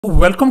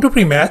Welcome to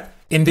PreMath.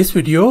 In this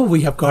video,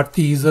 we have got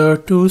these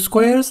two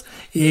squares,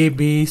 A,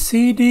 B,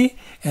 C, D,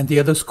 and the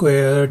other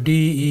square,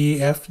 D,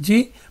 E, F,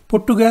 G,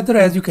 put together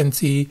as you can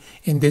see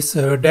in this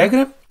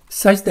diagram,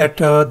 such that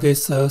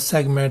this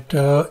segment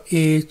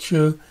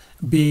HB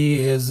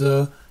is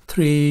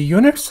 3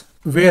 units,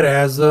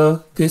 whereas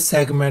this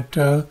segment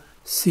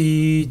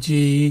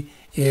CG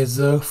is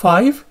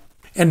 5.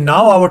 And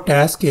now our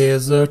task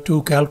is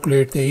to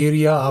calculate the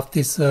area of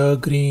this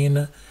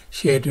green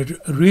shaded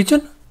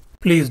region.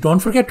 Please don't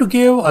forget to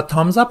give a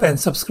thumbs up and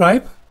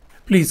subscribe.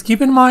 Please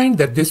keep in mind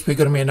that this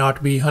figure may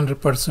not be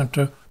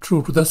 100%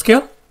 true to the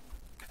scale.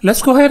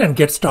 Let's go ahead and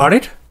get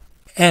started.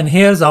 And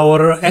here's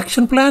our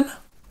action plan.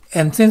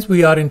 And since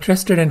we are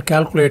interested in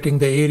calculating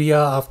the area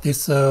of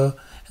this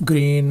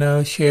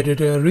green shaded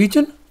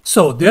region,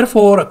 so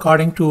therefore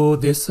according to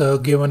this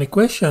given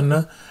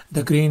equation,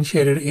 the green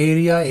shaded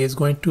area is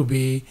going to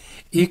be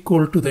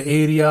equal to the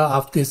area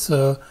of this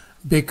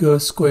big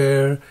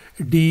square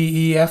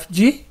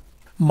DEFG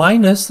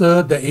minus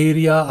the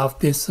area of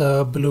this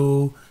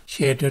blue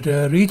shaded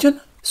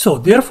region. So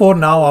therefore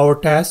now our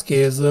task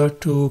is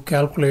to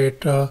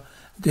calculate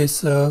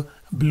this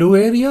blue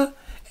area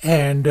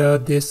and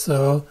this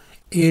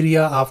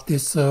area of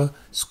this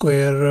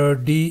square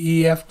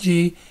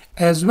DEFG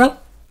as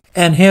well.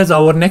 And here's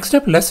our next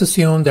step. Let's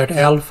assume that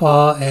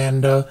alpha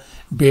and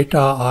beta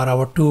are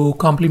our two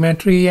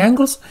complementary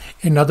angles.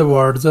 In other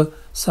words,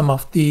 sum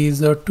of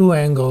these two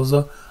angles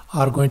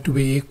are going to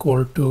be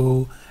equal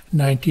to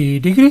 90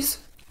 degrees.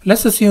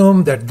 Let's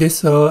assume that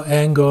this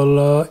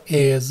angle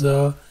is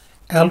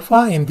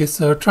alpha in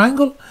this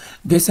triangle.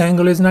 This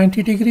angle is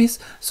 90 degrees.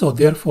 So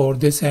therefore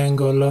this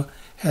angle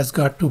has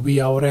got to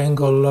be our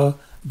angle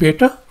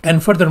beta.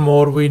 And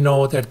furthermore, we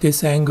know that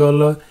this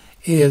angle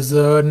is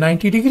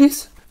 90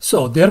 degrees.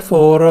 So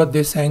therefore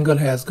this angle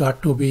has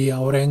got to be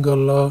our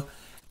angle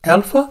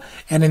alpha.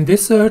 And in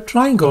this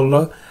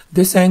triangle,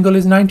 this angle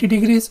is 90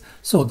 degrees.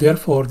 So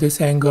therefore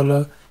this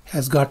angle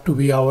has got to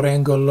be our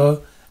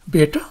angle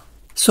beta.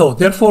 So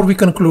therefore we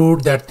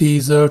conclude that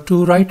these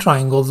two right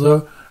triangles,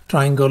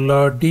 triangle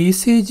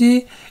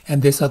DCG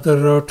and this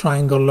other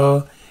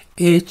triangle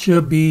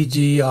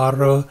HBG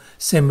are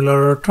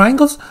similar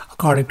triangles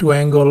according to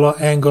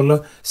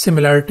angle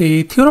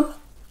similarity theorem.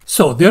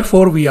 So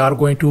therefore we are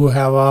going to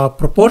have a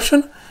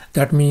proportion.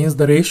 That means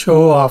the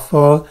ratio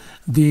of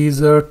these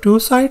two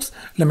sides.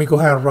 Let me go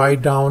ahead and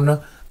write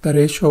down the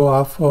ratio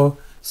of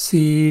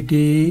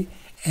CD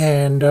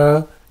and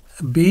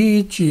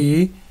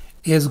BG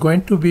is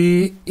going to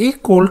be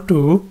equal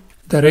to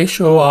the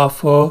ratio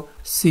of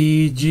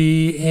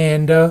CG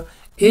and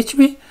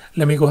HB.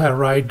 Let me go ahead and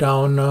write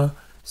down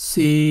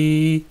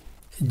CG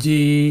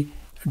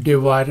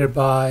divided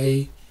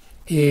by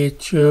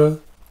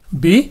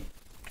HB.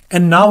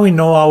 And now we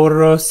know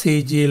our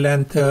CG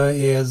length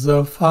is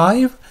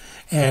 5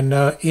 and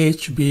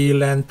HB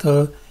length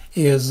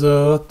is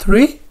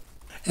 3,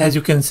 as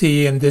you can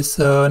see in this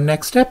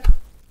next step.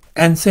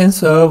 And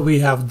since we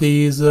have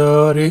these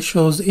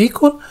ratios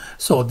equal,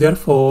 so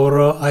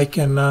therefore I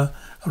can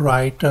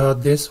write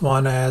this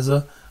one as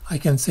I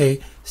can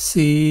say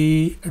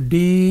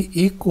CD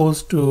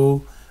equals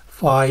to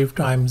 5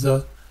 times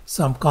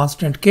some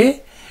constant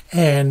k,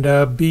 and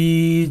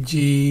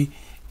BG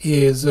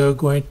is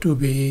going to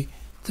be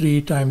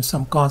 3 times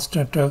some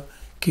constant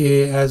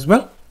k as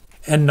well.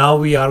 And now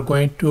we are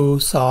going to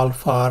solve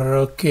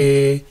for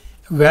k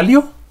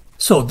value.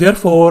 So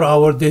therefore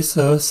our this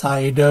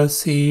side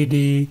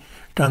CD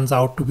turns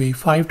out to be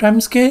 5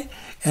 times k,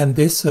 and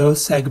this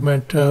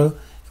segment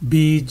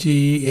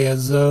BG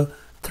is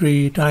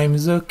 3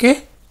 times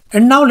k.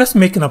 And now let's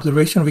make an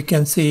observation. We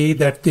can see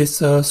that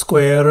this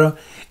square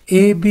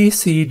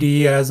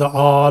ABCD has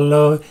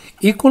all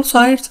equal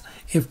sides.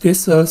 If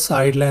this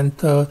side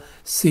length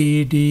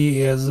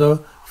CD is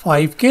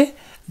 5k,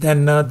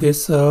 then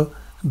this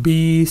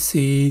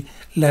BC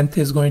length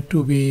is going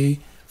to be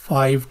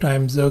 5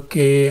 times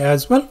k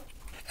as well.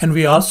 And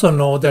we also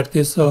know that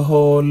this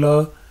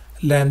whole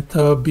length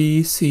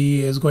BC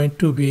is going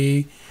to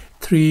be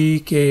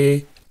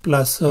 3k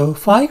plus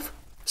 5.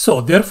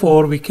 So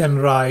therefore we can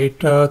write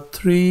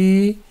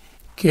 3k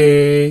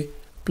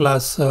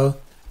plus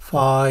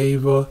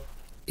 5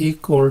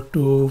 equal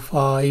to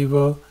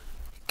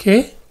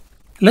 5k.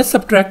 Let's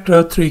subtract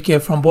 3k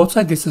from both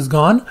sides. This is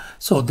gone.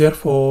 So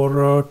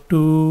therefore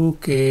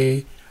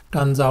 2k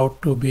turns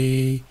out to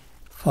be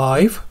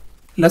 5.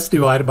 Let's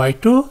divide by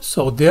 2.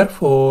 So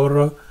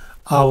therefore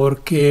our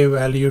k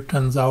value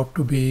turns out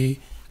to be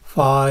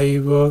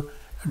 5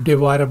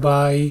 divided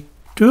by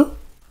 2.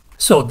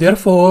 So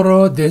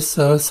therefore this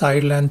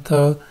side length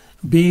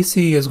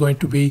BC is going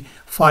to be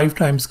 5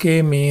 times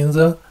k, means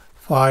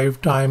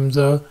 5 times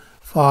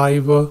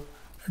 5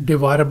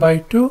 divided by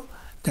 2.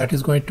 That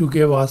is going to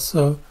give us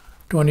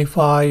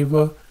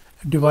 25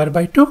 divided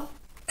by 2.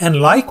 And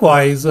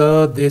likewise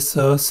this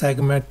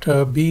segment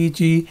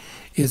BG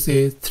is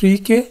a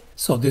 3k.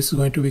 So this is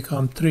going to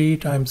become 3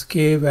 times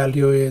k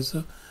value is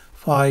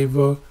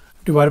 5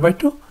 divided by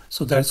 2.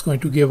 So that's going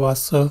to give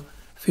us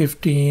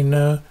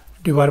 15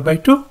 divided by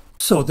 2.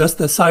 So thus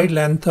the side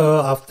length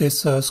of this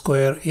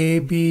square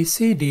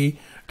ABCD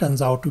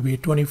turns out to be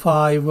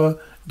 25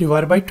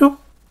 divided by 2.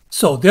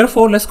 So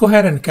therefore let's go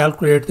ahead and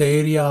calculate the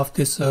area of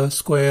this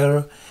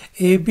square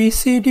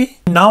ABCD.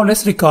 Now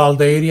let's recall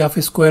the area of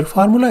a square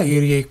formula,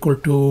 area equal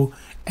to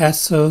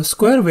S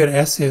square, where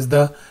S is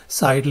the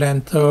side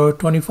length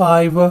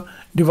 25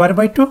 divided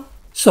by 2.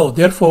 So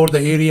therefore the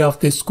area of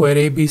this square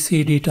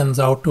ABCD turns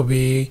out to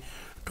be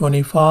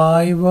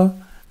 25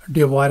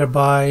 divided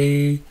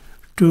by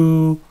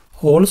 2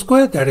 whole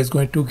square. That is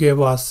going to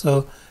give us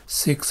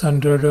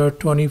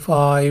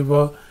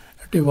 625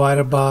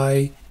 divided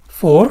by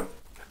 4.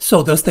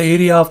 So thus the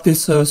area of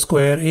this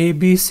square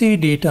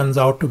ABCD turns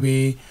out to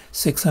be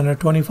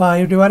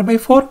 625 divided by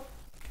 4.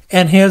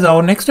 And here's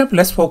our next step.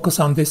 Let's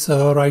focus on this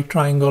right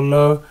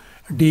triangle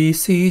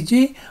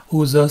DCG,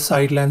 whose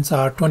side lengths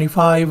are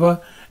 25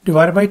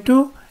 divided by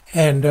 2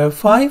 and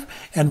 5.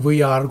 And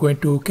we are going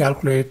to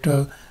calculate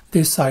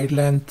this side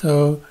length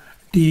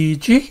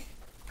DG.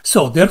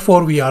 So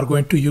therefore we are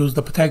going to use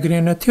the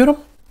Pythagorean theorem.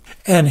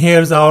 And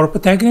here's our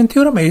Pythagorean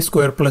theorem: a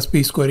square plus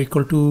b square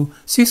equal to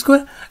c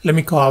square. Let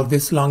me call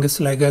this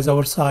longest leg as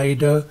our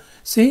side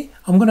c.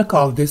 I'm going to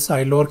call this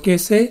side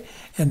lowercase a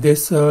and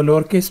this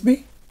lowercase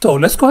b. So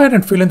let's go ahead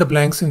and fill in the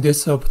blanks in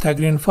this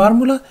Pythagorean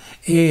formula.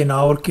 A in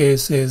our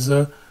case is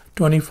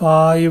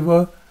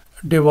 25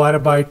 divided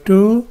by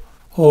 2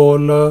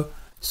 whole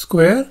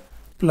square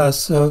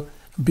plus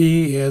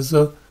b is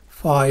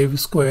 5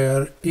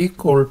 square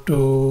equal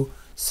to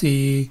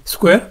c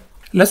square.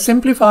 Let's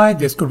simplify.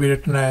 This could be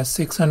written as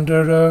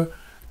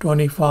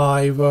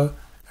 625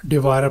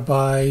 divided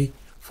by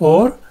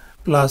 4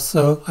 plus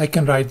I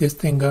can write this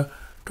thing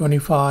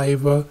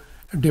 25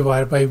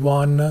 divided by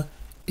 1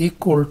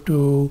 equal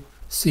to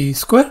c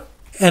square.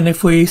 And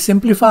if we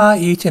simplify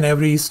each and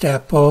every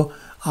step,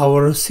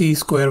 our c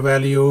square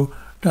value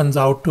turns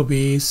out to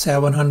be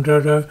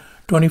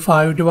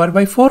 725 divided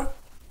by 4,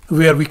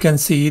 where we can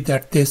see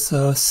that this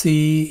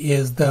c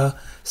is the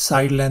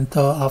side length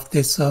of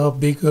this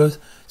big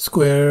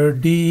square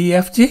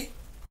DEFG.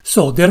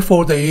 So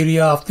therefore the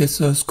area of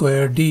this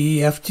square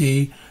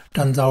DEFG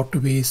turns out to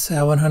be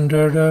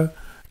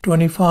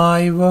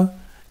 725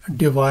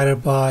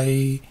 divided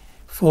by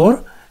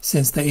 4,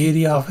 since the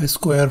area of a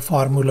square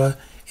formula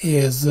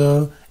is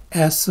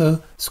S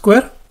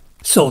square.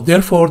 So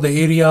therefore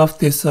the area of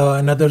this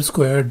another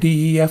square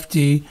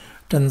DEFG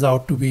turns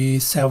out to be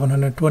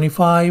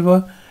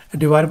 725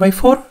 divided by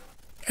 4.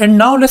 And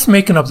now let's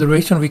make an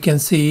observation. We can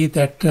see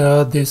that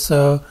this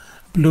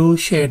blue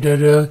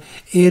shaded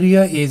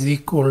area is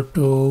equal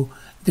to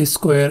this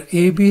square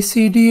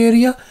ABCD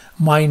area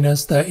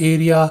minus the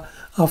area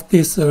of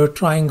this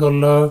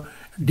triangle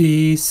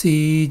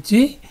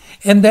DCG,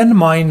 and then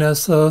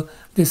minus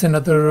this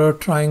another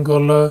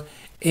triangle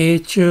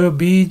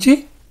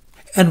HBG.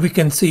 And we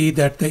can see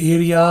that the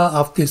area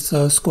of this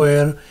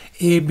square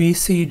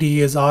ABCD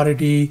is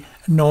already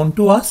known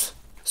to us.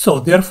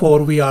 So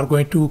therefore we are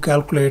going to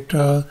calculate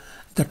the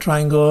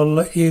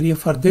triangle area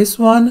for this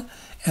one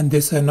and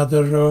this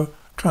another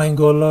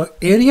triangle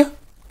area.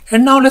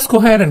 And now let's go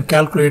ahead and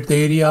calculate the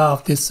area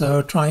of this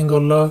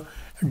triangle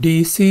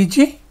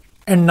DCG.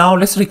 And now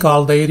let's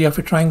recall the area of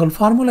a triangle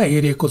formula.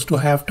 Area equals to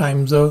half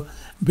times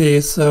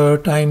base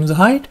times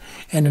height.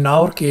 And in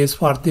our case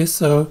for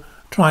this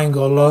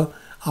triangle,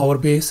 our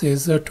base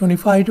is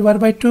 25 divided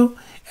by 2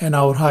 and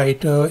our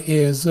height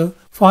is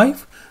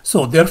 5.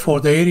 So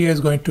therefore the area is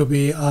going to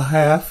be a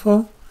half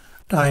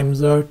times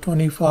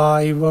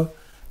 25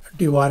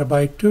 divided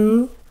by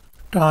 2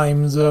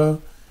 times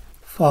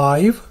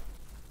 5.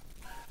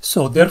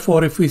 So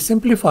therefore if we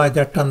simplify,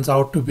 that turns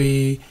out to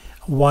be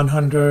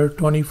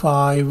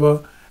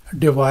 125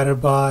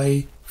 divided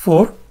by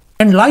 4.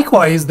 And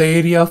likewise the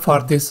area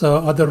for this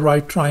other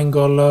right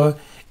triangle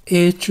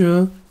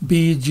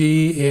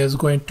HBG is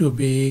going to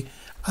be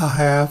a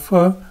half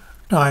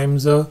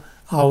times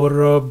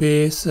our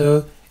base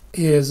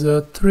is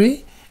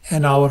 3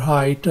 and our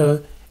height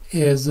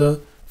is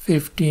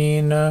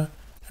 15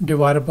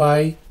 divided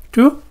by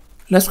 2.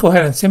 Let's go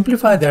ahead and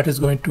simplify. That is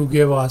going to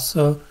give us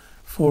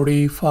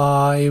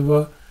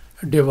 45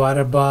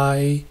 divided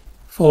by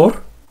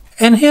 4.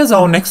 And here's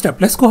our next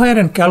step. Let's go ahead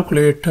and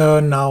calculate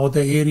now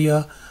the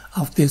area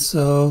of this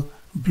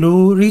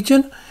blue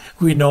region.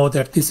 We know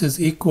that this is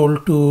equal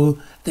to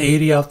the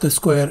area of the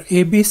square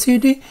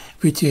ABCD,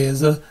 which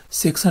is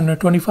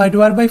 625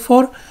 divided by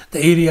 4.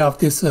 The area of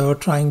this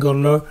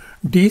triangle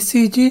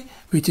DCG,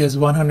 which is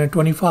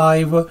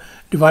 125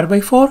 divided by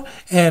 4,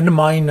 and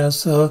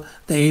minus the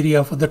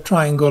area of the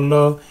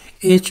triangle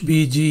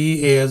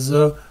HBG is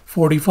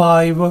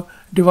 45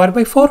 divided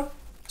by 4.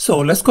 So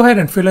let's go ahead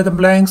and fill in the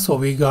blanks. So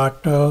we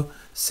got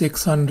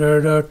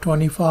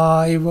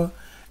 625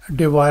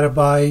 divided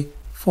by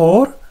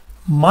 4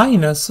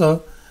 minus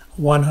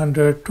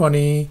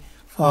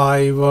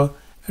 125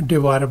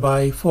 divided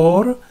by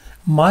 4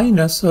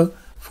 minus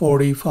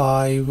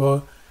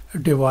 45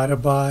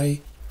 divided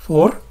by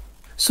 4.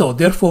 So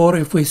therefore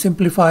if we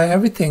simplify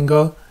everything,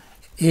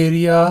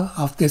 area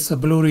of this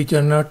blue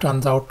region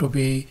turns out to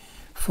be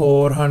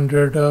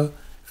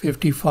 450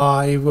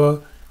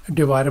 455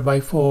 divided by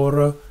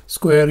 4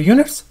 square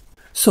units.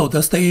 So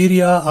thus the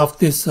area of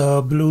this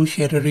blue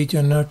shaded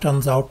region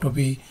turns out to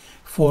be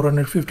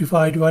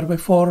 455 divided by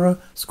 4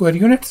 square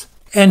units.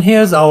 And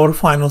here's our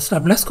final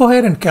step. Let's go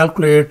ahead and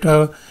calculate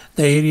the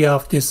area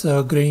of this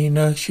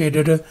green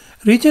shaded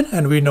region.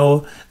 And we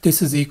know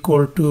this is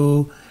equal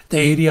to the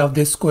area of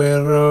this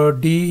square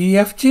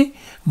DEFG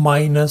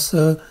minus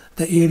the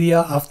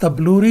area of the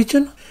blue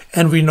region.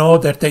 And we know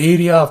that the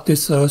area of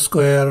this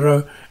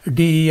square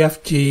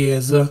DEFG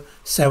is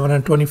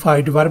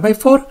 725 divided by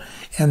 4.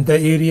 And the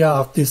area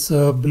of this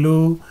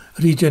blue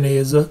region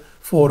is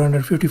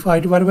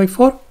 455 divided by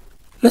 4.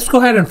 Let's go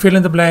ahead and fill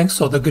in the blanks.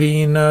 So the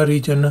green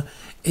region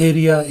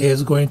area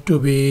is going to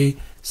be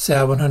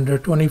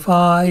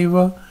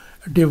 725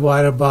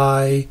 divided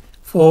by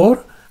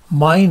 4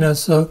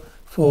 minus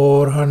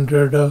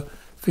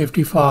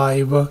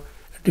 455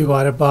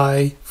 divided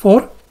by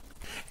 4.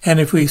 And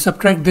if we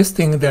subtract this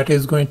thing, that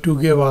is going to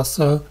give us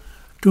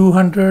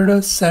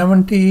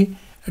 270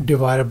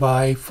 divided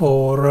by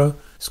 4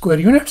 square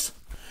units.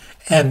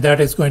 And that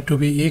is going to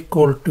be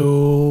equal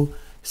to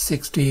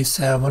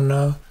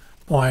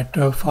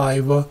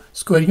 67.5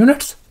 square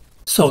units.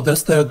 So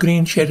thus the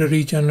green shaded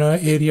region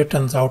area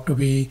turns out to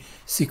be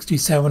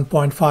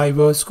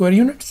 67.5 square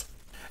units.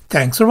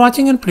 Thanks for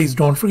watching, and please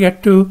don't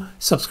forget to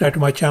subscribe to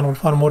my channel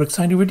for more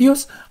exciting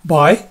videos.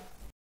 Bye.